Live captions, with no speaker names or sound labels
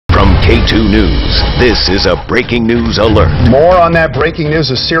K2 News. This is a breaking news alert. More on that breaking news.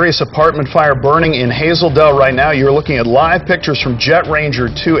 A serious apartment fire burning in Hazel Dell right now. You're looking at live pictures from Jet Ranger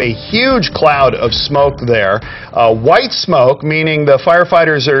 2. A huge cloud of smoke there. White smoke, meaning the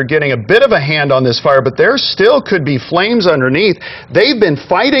firefighters are getting a bit of a hand on this fire, but there still could be flames underneath. They've been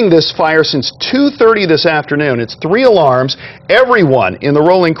fighting this fire since 2:30 this afternoon. It's 3 alarms. Everyone in the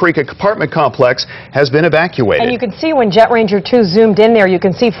Rolling Creek apartment complex has been evacuated. And you can see when Jet Ranger 2 zoomed in there, you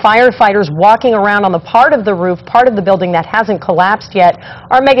can see firefighters walking around on the part of the roof, part of the building that hasn't collapsed yet.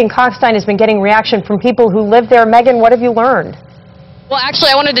 Our Megan Cockstein has been getting reaction from people who live there. Megan, what have you learned? Well,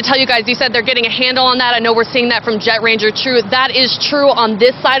 actually, I wanted to tell you guys, you said they're getting a handle on that. I know we're seeing that from Jet Ranger 2. That is true on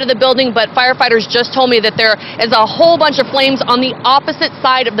this side of the building, but firefighters just told me that there is a whole bunch of flames on the opposite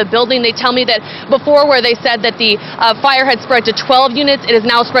side of the building. They tell me that before, where they said that the fire had spread to 12 units, it has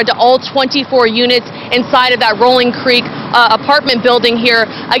now spread to all 24 units inside of that Rolling Creek apartment building here.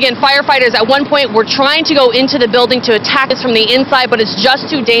 Again, firefighters at one point were trying to go into the building to attack us from the inside, but it's just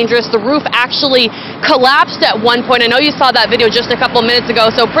too dangerous. The roof actually collapsed at one point. I know you saw that video just a couple minutes ago,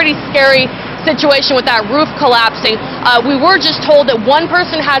 so pretty scary situation with that roof collapsing. We were just told that one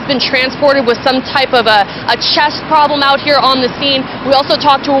person has been transported with some type of a chest problem out here on the scene. We also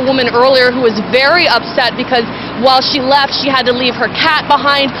talked to a woman earlier who was very upset because while she left, she had to leave her cat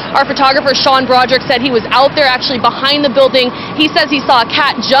behind. Our photographer, Sean Broderick, said he was out there actually behind the building. He says he saw a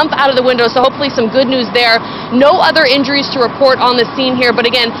cat jump out of the window, so hopefully some good news there. No other injuries to report on the scene here, but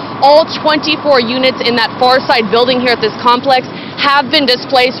again, all 24 units in that far side building here at this complex have been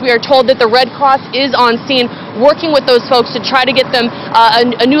displaced. We are told that the Red Cross is on scene working with those folks to try to get them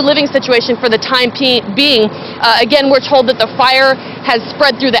a new living situation for the time being. Again, we're told that the fire has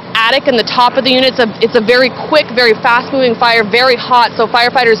spread through the attic and the top of the units. It's a very quick, very fast-moving fire, very hot, so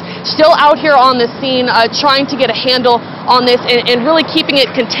firefighters still out here on the scene trying to get a handle on this and really keeping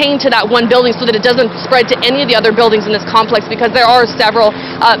it contained to that one building so that it doesn't spread to any of the other buildings in this complex, because there are several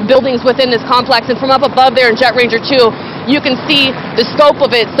buildings within this complex, and from up above there in Jet Ranger 2, you can see the scope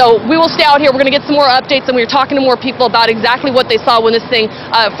of it. So we will stay out here. We're going to get some more updates, and we're talking to more people about exactly what they saw when this thing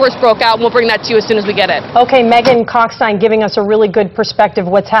first broke out, and we'll bring that to you as soon as we get it. Okay, Megan Cockstein giving us a really good perspective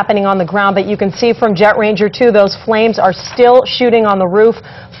of what's happening on the ground, but you can see from Jet Ranger 2, those flames are still shooting on the roof.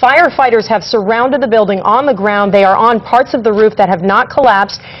 Firefighters have surrounded the building on the ground. They are on parts of the roof that have not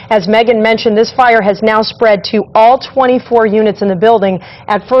collapsed. As Megan mentioned, this fire has now spread to all 24 units in the building.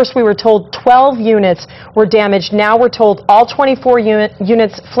 At first, we were told 12 units were damaged. Now we're told all 24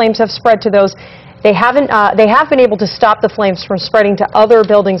 units, flames have spread to those. They have been able to stop the flames from spreading to other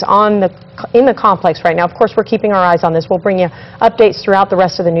buildings in the complex right now. Of course, we're keeping our eyes on this. We'll bring you updates throughout the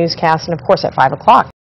rest of the newscast and, of course, at 5 o'clock.